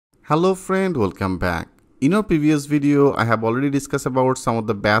Hello friend, welcome back. In our previous video, I have already discussed about some of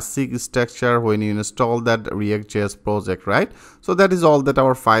the basic structure when you install that React JS project, right? So that is all that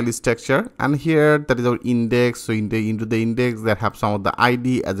our file structure, and here that is our index. So into the index that have some of the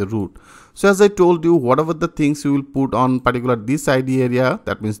ID as a root. So as I told you, whatever the things you will put on particular this ID area,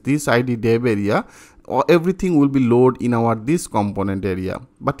 that means this ID dev area, or everything will be loaded in our this component area.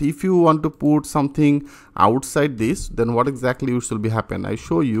 But if you want to put something outside this, then what exactly should be happen? I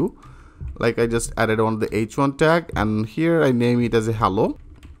show you. Like I just added on the h1 tag, and here I name it as a hello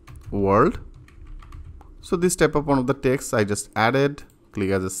world. So this type of one of the text I just added,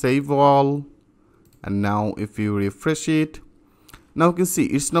 click as a save all, and now if you refresh it, now you can see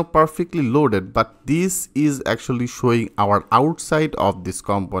it's now perfectly loaded, but this is actually showing our outside of this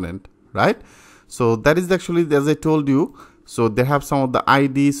component, right? So that is actually, as I told you, so they have some of the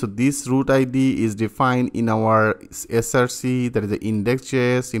ID. So this root ID is defined in our src, that is the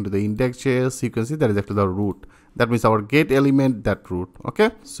index.js. Into the index.js, you can see that is actually the root. That means our get element, that root.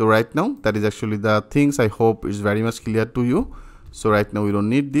 Okay, so right now that is actually the things. I hope is very much clear to you. So right now we don't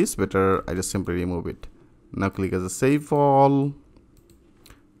need this, better I just simply remove it. Now click as a save all,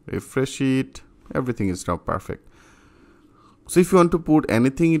 refresh it, everything is now perfect. So if you want to put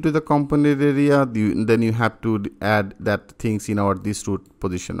anything into the component area, then you have to add that things in our this root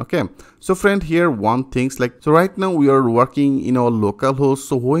position. Okay, so friend, here one things like, so right now we are working in our local host.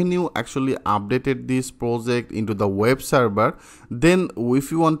 So when you actually updated this project into the web server, then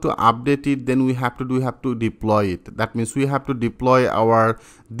if you want to update it, then we have to deploy it. That means we have to deploy our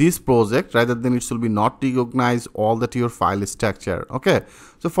this project, rather than it should be not recognize all that your file structure. Okay,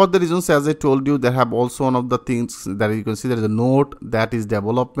 so for the reasons as I told you, they have also one of the things that you can see, there is a note that is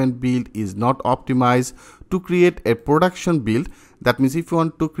development build is not optimized to create a production build. That means if you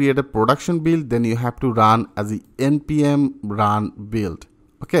want to create a production build, then you have to run as the npm run build.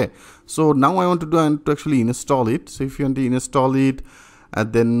 Okay, so now I want to actually install it. So if you want to install it,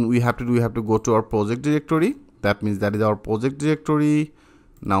 then we have to go to our project directory. That means that is our project directory.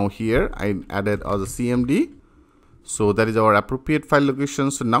 Now here I added as a cmd. So that is our appropriate file location.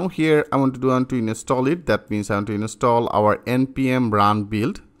 So now here I want to install it. That means I want to install our npm run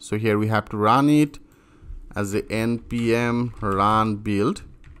build. So here we have to run it as a npm run build.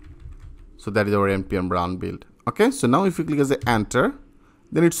 So that is our npm run build. Okay, so now if you click as a enter,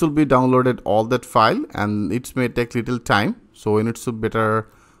 then it should be downloaded all that file, and it may take little time. So when it should be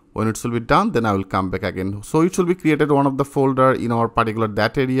done, then I will come back again. So it should be created one of the folder in our particular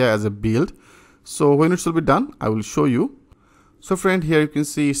that area as a build. So when it should be done, I will show you. So friend, here you can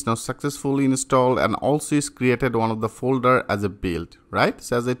see it's now successfully installed, and also is created one of the folder as a build, right?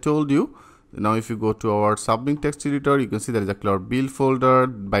 So as I told you, now if you go to our sublink text editor, you can see there is a clear build folder.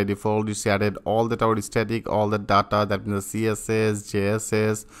 By default it's added all that our static, all the data, that means the css,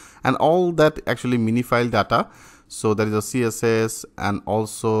 jss, and all that actually minifile data. So there is a css, and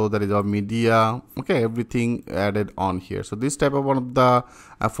also there is our media. Okay, everything added on here. So this type of one of the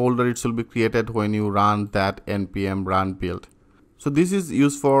folder, it will be created when you run that npm run build. So this is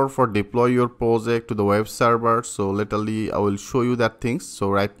used for deploy your project to the web server. So literally I will show you that things. So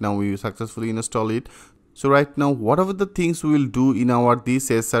right now we successfully install it. So right now whatever the things we will do in our this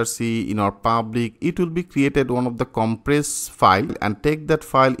src, in our public, it will be created one of the compress file and take that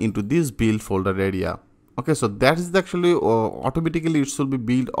file into this build folder area. Okay, so that is actually automatically it should be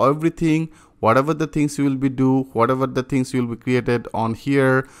build everything, whatever the things you will be do, whatever the things you will be created on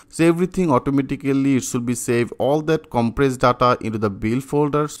here. So everything automatically it should be save all that compressed data into the build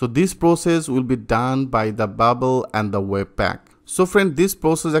folder. So this process will be done by the Babel and the Webpack. So friend, this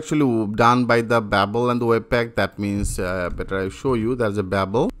process actually done by the Babel and the Webpack. That means better I show you. There's a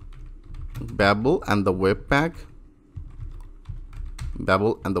Babel and the Webpack.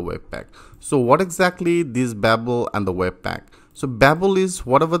 Babel and the Webpack. So what exactly this Babel and the Webpack? So Babel is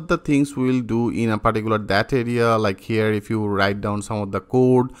whatever the things we will do in a particular that area. Like here, if you write down some of the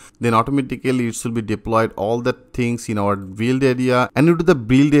code, then automatically it should be deployed all the things in our build area, and into the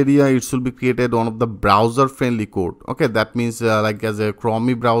build area it should be created one of the browser friendly code. Okay, that means like as a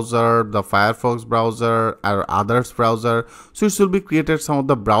Chrome browser, the Firefox browser, or others browser. So it should be created some of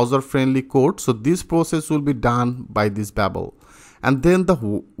the browser friendly code. So this process will be done by this Babel. And then the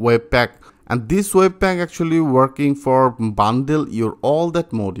Webpack, and this Webpack actually working for bundle your all that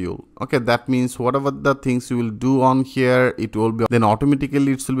module. Okay, that means whatever the things you will do on here, it will be then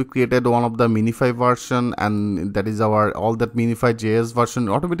automatically it will be created one of the minify version, and that is our all that minify JS version,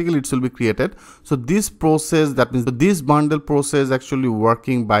 automatically it will be created. So this process, that means this bundle process actually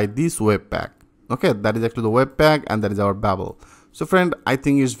working by this Webpack. Okay, that is actually the Webpack, and that is our Babel. So friend, I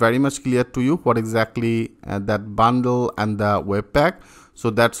think it's very much clear to you what exactly that bundle and the Webpack. So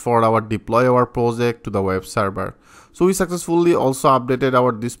that's for our deploy our project to the web server. So we successfully also updated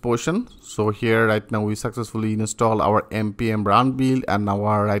our this portion. So here right now we successfully install our npm run build, and now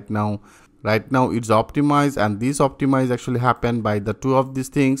right now it's optimized, and this optimize actually happened by the two of these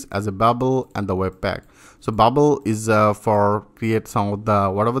things as a Babel and the Webpack. So Babel is for create some of the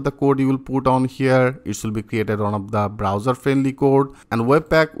whatever the code you will put on here, it will be created one of the browser friendly code, and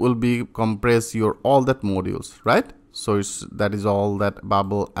Webpack will be compress your all that modules, right? So that is all that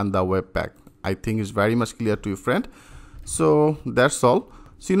Babel and the Webpack. I think is very much clear to you, friend. So that's all.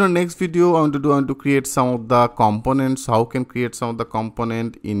 So in our next video, I want to create some of the components, how can create some of the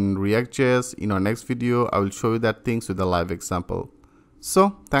component in React JS. In our next video, I will show you that things with a live example.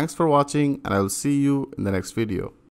 So thanks for watching, and I will see you in the next video.